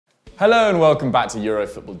Hello and welcome back to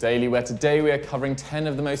Eurofootball Daily, where today we are covering 10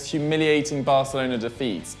 of the most humiliating Barcelona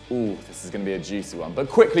defeats. Ooh, this is going to be a juicy one. But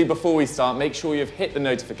quickly before we start, make sure you've hit the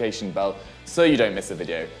notification bell so you don't miss a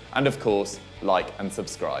video. And of course, like and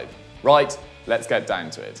subscribe. Right, let's get down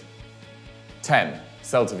to it. 10.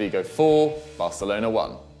 Celta Vigo 4, Barcelona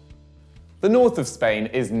 1. The north of Spain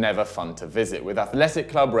is never fun to visit, with Athletic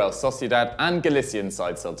Club Real Sociedad and Galician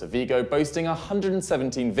side Celta Vigo boasting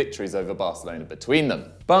 117 victories over Barcelona between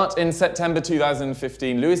them. But in September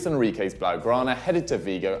 2015, Luis Enrique's Blaugrana headed to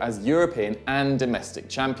Vigo as European and domestic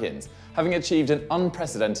champions, having achieved an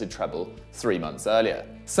unprecedented treble 3 months earlier.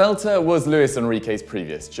 Celta was Luis Enrique's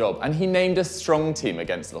previous job, and he named a strong team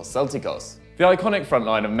against Los Celticos. The iconic front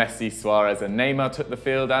line of Messi, Suarez and Neymar took the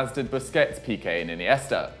field, as did Busquets, Piqué and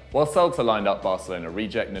Iniesta, while Celta lined up Barcelona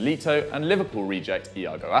reject Nolito and Liverpool reject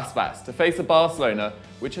Iago Aspas to face a Barcelona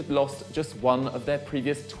which had lost just one of their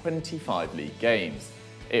previous 25 league games.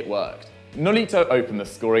 It worked. Nolito opened the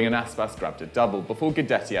scoring and Aspas grabbed a double before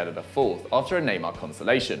Guidetti added a fourth after a Neymar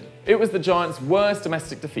consolation. It was the Giants' worst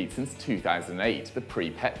domestic defeat since 2008, the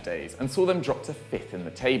pre-Pep days, and saw them drop to 5th in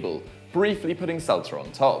the table, briefly putting Celta on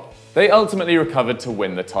top. They ultimately recovered to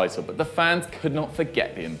win the title, but the fans could not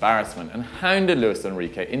forget the embarrassment and hounded Luis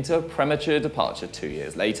Enrique into a premature departure 2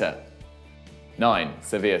 years later. 9.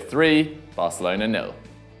 Sevilla 3, Barcelona 0.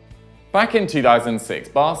 Back in 2006,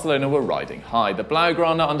 Barcelona were riding high. The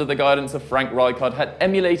Blaugrana, under the guidance of Frank Rijkaard, had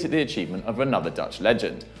emulated the achievement of another Dutch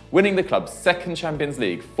legend, winning the club's second Champions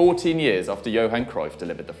League 14 years after Johan Cruyff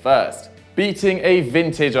delivered the first. Beating a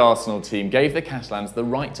vintage Arsenal team gave the Catalans the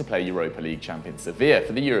right to play Europa League champion Sevilla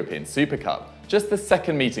for the European Super Cup, just the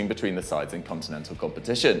second meeting between the sides in continental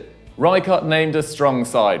competition. Rijkaard named a strong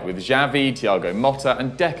side with Xavi, Thiago Motta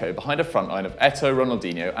and Deco behind a front line of Eto'o,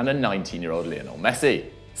 Ronaldinho and a 19-year-old Lionel Messi.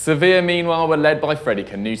 Sevilla, meanwhile, were led by Freddy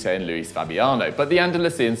Canute and Luis Fabiano, but the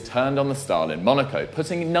Andalusians turned on the style in Monaco,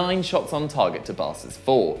 putting 9 shots on target to Barca's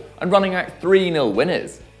 4, and running out 3-0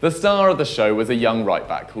 winners. The star of the show was a young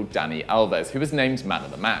right-back called Dani Alves, who was named man of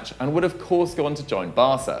the match, and would of course go on to join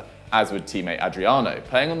Barca, as would teammate Adriano,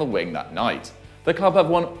 playing on the wing that night. The club have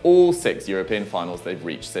won all 6 European finals they've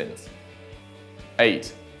reached since.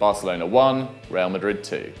 8. Barcelona 1, Real Madrid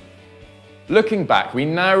 2. Looking back, we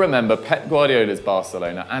now remember Pep Guardiola's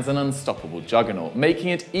Barcelona as an unstoppable juggernaut, making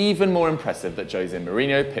it even more impressive that Jose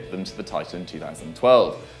Mourinho pipped them to the title in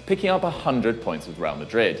 2012, picking up 100 points with Real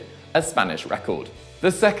Madrid, a Spanish record.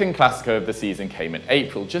 The second Clásico of the season came in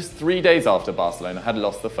April, just 3 days after Barcelona had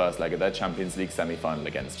lost the first leg of their Champions League semi-final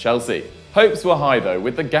against Chelsea. Hopes were high though,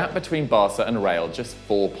 with the gap between Barca and Real just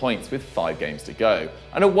 4 points with 5 games to go,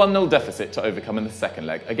 and a 1-0 deficit to overcome in the second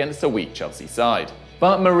leg against a weak Chelsea side.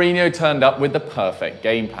 But Mourinho turned up with the perfect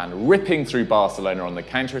game plan, ripping through Barcelona on the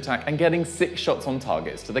counter-attack and getting 6 shots on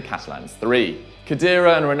targets to the Catalans' 3.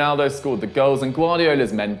 Khedira and Ronaldo scored the goals, and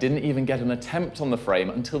Guardiola's men didn't even get an attempt on the frame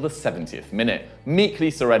until the 70th minute, meekly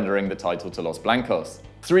surrendering the title to Los Blancos.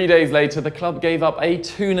 3 days later, the club gave up a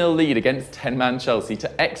 2-0 lead against 10-man Chelsea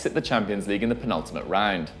to exit the Champions League in the penultimate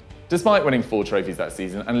round. Despite winning 4 trophies that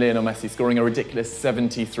season and Lionel Messi scoring a ridiculous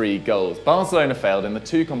 73 goals, Barcelona failed in the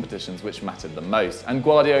 2 competitions which mattered the most, and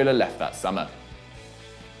Guardiola left that summer.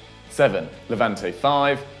 7. Levante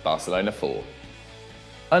 5, Barcelona 4.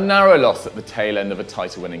 A narrow loss at the tail end of a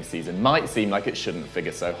title-winning season might seem like it shouldn't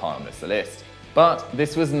figure so high on this list, but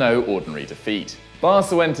this was no ordinary defeat.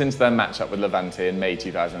 Barca went into their matchup with Levante in May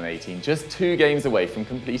 2018 just 2 games away from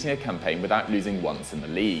completing a campaign without losing once in the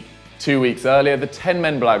league. 2 weeks earlier, the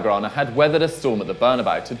 10-men Blaugrana had weathered a storm at the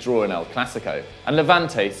Bernabeu to draw in El Clásico, and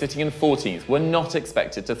Levante, sitting in 14th, were not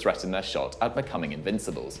expected to threaten their shot at becoming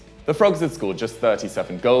invincibles. The Frogs had scored just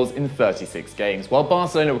 37 goals in 36 games, while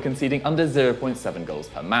Barcelona were conceding under 0.7 goals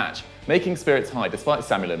per match, making spirits high despite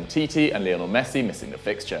Samuel Umtiti and Lionel Messi missing the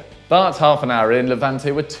fixture. But half an hour in,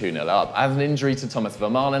 Levante were 2-0 up, as an injury to Thomas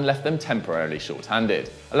Vermaelen left them temporarily short-handed,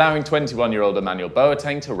 allowing 21-year-old Emmanuel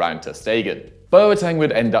Boateng to round ter Stegen. Boateng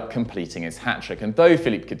would end up completing his hat-trick, and though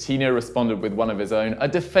Philippe Coutinho responded with one of his own, a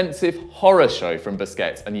defensive horror show from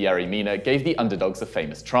Busquets and Yerry Mina gave the underdogs a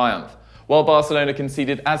famous triumph, while Barcelona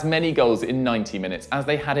conceded as many goals in 90 minutes as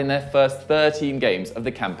they had in their first 13 games of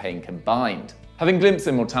the campaign combined. Having glimpsed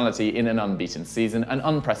immortality in an unbeaten season, an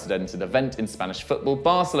unprecedented event in Spanish football,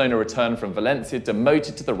 Barcelona returned from Valencia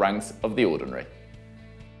demoted to the ranks of the ordinary.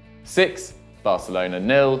 6. Barcelona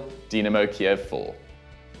 0, Dinamo Kiev 4.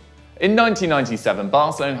 In 1997,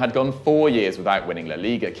 Barcelona had gone 4 years without winning La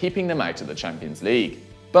Liga, keeping them out of the Champions League.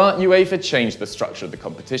 But UEFA changed the structure of the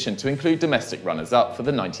competition to include domestic runners-up for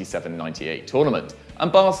the 97-98 tournament,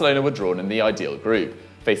 and Barcelona were drawn in the ideal group,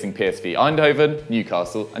 facing PSV Eindhoven,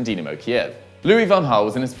 Newcastle and Dinamo Kiev. Louis van Gaal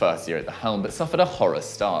was in his first year at the helm but suffered a horror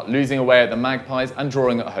start, losing away at the Magpies and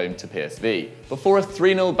drawing at home to PSV, before a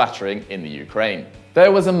 3-0 battering in the Ukraine.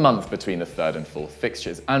 There was a month between the third and fourth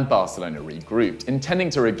fixtures, and Barcelona regrouped,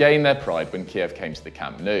 intending to regain their pride when Kiev came to the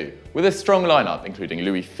Camp Nou, with a strong lineup including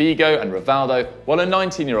Luis Figo and Rivaldo, while a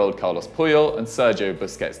 19-year-old Carlos Puyol and Sergio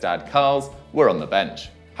Busquets' dad Carles were on the bench.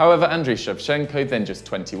 However, Andriy Shevchenko, then just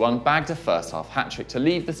 21, bagged a first-half hat-trick to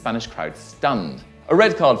leave the Spanish crowd stunned. A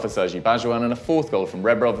red card for Sergi Bajoan and a fourth goal from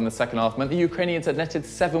Rebrov in the second half meant the Ukrainians had netted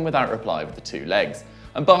 7 without reply with the 2 legs,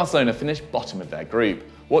 and Barcelona finished bottom of their group,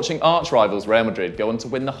 watching arch-rivals Real Madrid go on to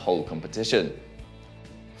win the whole competition.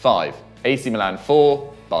 5. AC Milan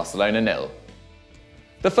 4, Barcelona 0.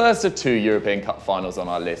 The first of 2 European Cup finals on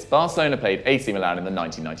our list, Barcelona played AC Milan in the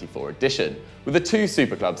 1994 edition, with the 2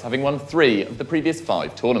 superclubs having won 3 of the previous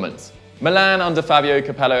 5 tournaments. Milan under Fabio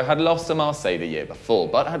Capello had lost to Marseille the year before,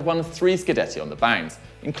 but had won 3 Scudetti on the bounce,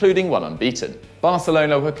 including 1 unbeaten.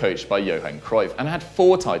 Barcelona were coached by Johan Cruyff and had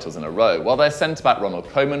 4 titles in a row, while their centre-back Ronald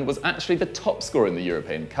Koeman was actually the top scorer in the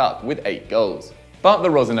European Cup, with 8 goals. But the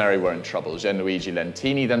Rossoneri were in trouble. Gianluigi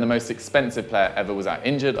Lentini, then the most expensive player ever, was out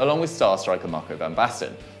injured, along with star striker Marco van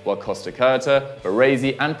Basten, while Costa Curta,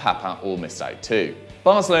 Baresi and Papin all missed out too.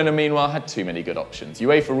 Barcelona, meanwhile, had too many good options.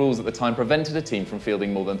 UEFA rules at the time prevented a team from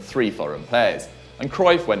fielding more than 3 foreign players, and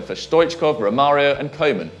Cruyff went for Stoichkov, Romario and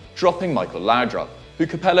Koeman, dropping Michael Laudrup, who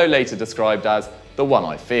Capello later described as the one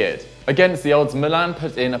I feared. Against the odds, Milan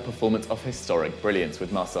put in a performance of historic brilliance,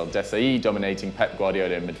 with Marcel Desailly dominating Pep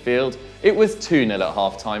Guardiola in midfield. It was 2-0 at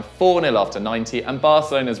half-time, 4-0 after 90, and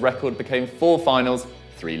Barcelona's record became 4 finals,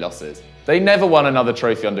 3 losses. They never won another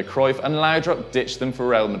trophy under Cruyff, and Laudrup ditched them for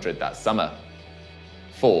Real Madrid that summer.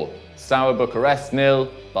 4. Steaua Bucharest 0,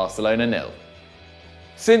 Barcelona 0.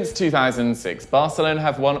 Since 2006, Barcelona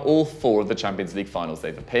have won all 4 of the Champions League finals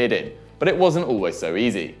they've appeared in, but it wasn't always so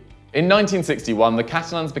easy. In 1961, the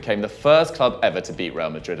Catalans became the first club ever to beat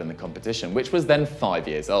Real Madrid in the competition, which was then 5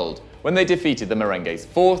 years old, when they defeated the Merengues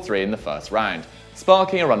 4-3 in the first round,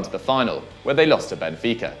 sparking a run to the final, where they lost to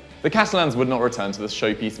Benfica. The Catalans would not return to the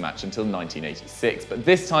showpiece match until 1986, but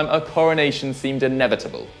this time a coronation seemed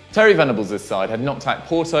inevitable. Terry Venables' side had knocked out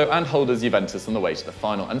Porto and holders Juventus on the way to the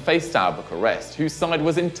final and faced Steaua Bucharest, whose side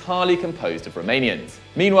was entirely composed of Romanians.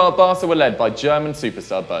 Meanwhile, Barca were led by German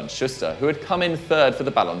superstar Bernd Schuster, who had come in third for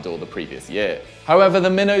the Ballon d'Or the previous year. However,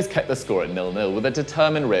 the Minnows kept the score at 0-0 with a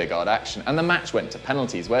determined rearguard action, and the match went to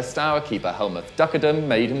penalties, where Steaua keeper Helmut Duckerdam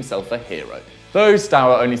made himself a hero. Though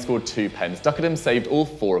Steaua only scored 2 pens, Duckerdam saved all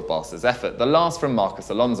 4 of Barca's effort, the last from Marcos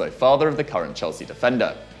Alonso, father of the current Chelsea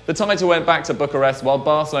defender. The title went back to Bucharest, while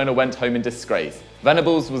Barcelona went home in disgrace.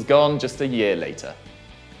 Venables was gone just a year later.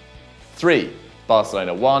 3.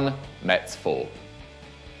 Barcelona 1, Metz 4.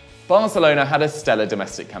 Barcelona had a stellar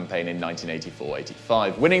domestic campaign in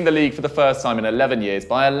 1984-85, winning the league for the first time in 11 years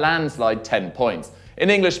by a landslide 10 points, in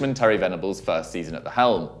Englishman Terry Venables' first season at the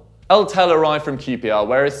helm. El Tel arrived from QPR,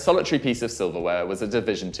 where his solitary piece of silverware was a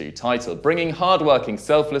Division 2 title, bringing hard-working,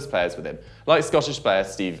 selfless players with him, like Scottish player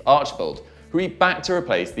Steve Archibald, who he backed to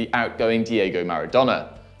replace the outgoing Diego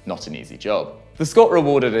Maradona. Not an easy job. The Scot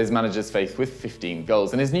rewarded his manager's faith with 15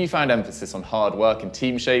 goals, and his newfound emphasis on hard work and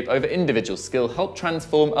team shape over individual skill helped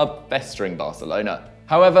transform a festering Barcelona.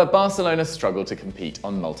 However, Barcelona struggled to compete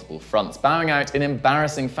on multiple fronts, bowing out in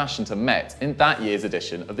embarrassing fashion to Metz in that year's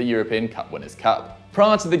edition of the European Cup Winners' Cup.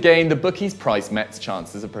 Prior to the game, the bookies priced Metz'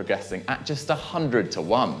 chances of progressing at just 100 to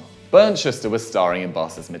 1. Bernd Schuster was starring in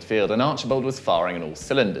Barca's midfield, and Archibald was firing on all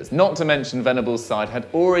cylinders, not to mention Venables' side had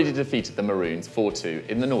already defeated the Maroons 4-2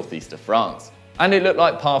 in the northeast of France. And it looked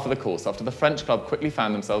like par for the course after the French club quickly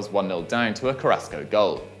found themselves 1-0 down to a Carrasco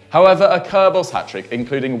goal. However, a Kerbos hat-trick,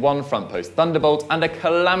 including 1 front post thunderbolt and a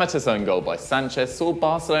calamitous own goal by Sanchez, saw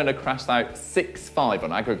Barcelona crash out 6-5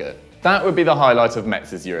 on aggregate. That would be the highlight of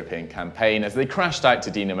Metz's European campaign, as they crashed out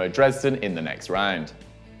to Dinamo Dresden in the next round.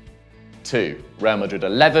 2. Real Madrid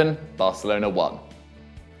 11, Barcelona 1.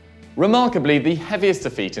 Remarkably, the heaviest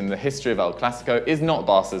defeat in the history of El Clasico is not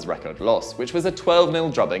Barca's record loss, which was a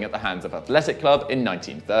 12-0 drubbing at the hands of Athletic Club in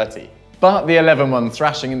 1930. But the 11-1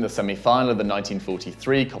 thrashing in the semi-final of the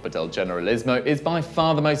 1943 Copa del Generalissimo is by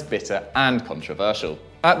far the most bitter and controversial.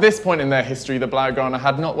 At this point in their history, the Blaugrana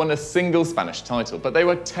had not won a single Spanish title, but they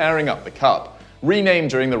were tearing up the cup,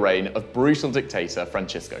 renamed during the reign of brutal dictator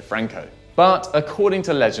Francisco Franco. But according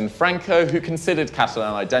to legend, Franco, who considered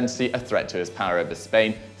Catalan identity a threat to his power over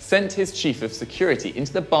Spain, sent his chief of security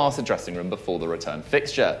into the Barca dressing room before the return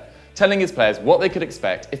fixture, telling his players what they could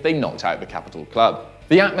expect if they knocked out the capital club.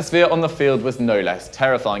 The atmosphere on the field was no less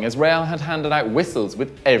terrifying, as Real had handed out whistles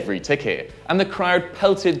with every ticket, and the crowd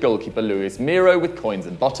pelted goalkeeper Luis Miro with coins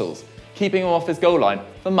and bottles, keeping him off his goal line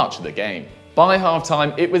for much of the game. By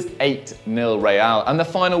half-time, it was 8-0 Real, and the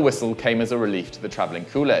final whistle came as a relief to the travelling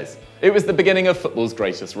culés. It was the beginning of football's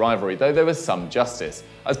greatest rivalry, though there was some justice,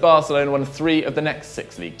 as Barcelona won 3 of the next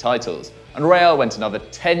 6 league titles, and Real went another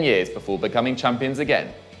 10 years before becoming champions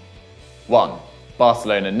again. 1.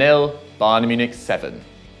 Barcelona 0, Bayern Munich 7.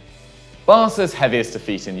 Barca's heaviest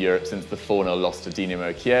defeat in Europe since the 4-0 loss to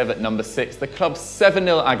Dinamo Kiev at number 6, the club's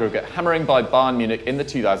 7-0 aggregate hammering by Bayern Munich in the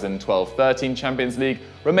 2012-13 Champions League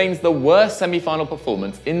remains the worst semi-final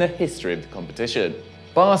performance in the history of the competition.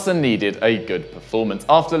 Barca needed a good performance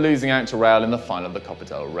after losing out to Real in the final of the Copa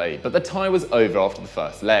del Rey, but the tie was over after the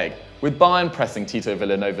first leg, with Bayern pressing Tito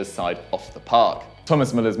Villanova's side off the park.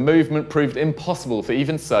 Thomas Muller's movement proved impossible for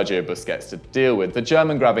even Sergio Busquets to deal with, the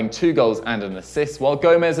German grabbing 2 goals and an assist, while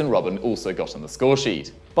Gomez and Robben also got on the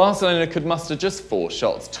scoresheet. Barcelona could muster just 4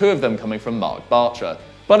 shots, 2 of them coming from Marc Bartra.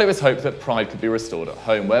 But it was hoped that pride could be restored at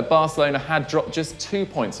home, where Barcelona had dropped just 2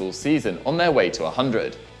 points all season on their way to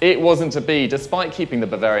 100. It wasn't to be. Despite keeping the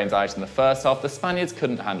Bavarians out in the first half, the Spaniards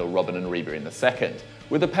couldn't handle Robben and Ribery in the second,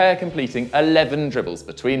 with the pair completing 11 dribbles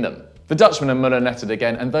between them. The Dutchman and Muller netted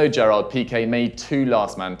again, and though Gerard Piqué made 2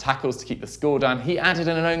 last-man tackles to keep the score down, he added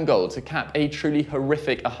in an own goal to cap a truly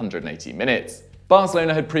horrific 180 minutes.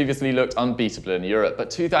 Barcelona had previously looked unbeatable in Europe, but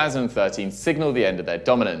 2013 signalled the end of their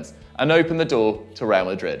dominance and opened the door to Real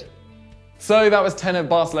Madrid. So that was 10 of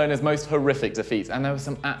Barcelona's most horrific defeats, and there were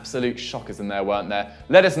some absolute shockers in there, weren't there?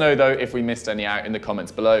 Let us know though if we missed any out in the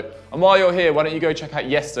comments below. And while you're here, why don't you go check out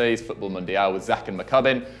yesterday's Football Mundial with Zach and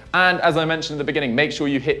McCubbin. And as I mentioned at the beginning, make sure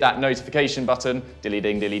you hit that notification button, dilly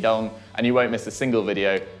ding dilly dong, and you won't miss a single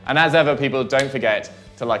video. And as ever people, don't forget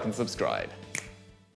to like and subscribe.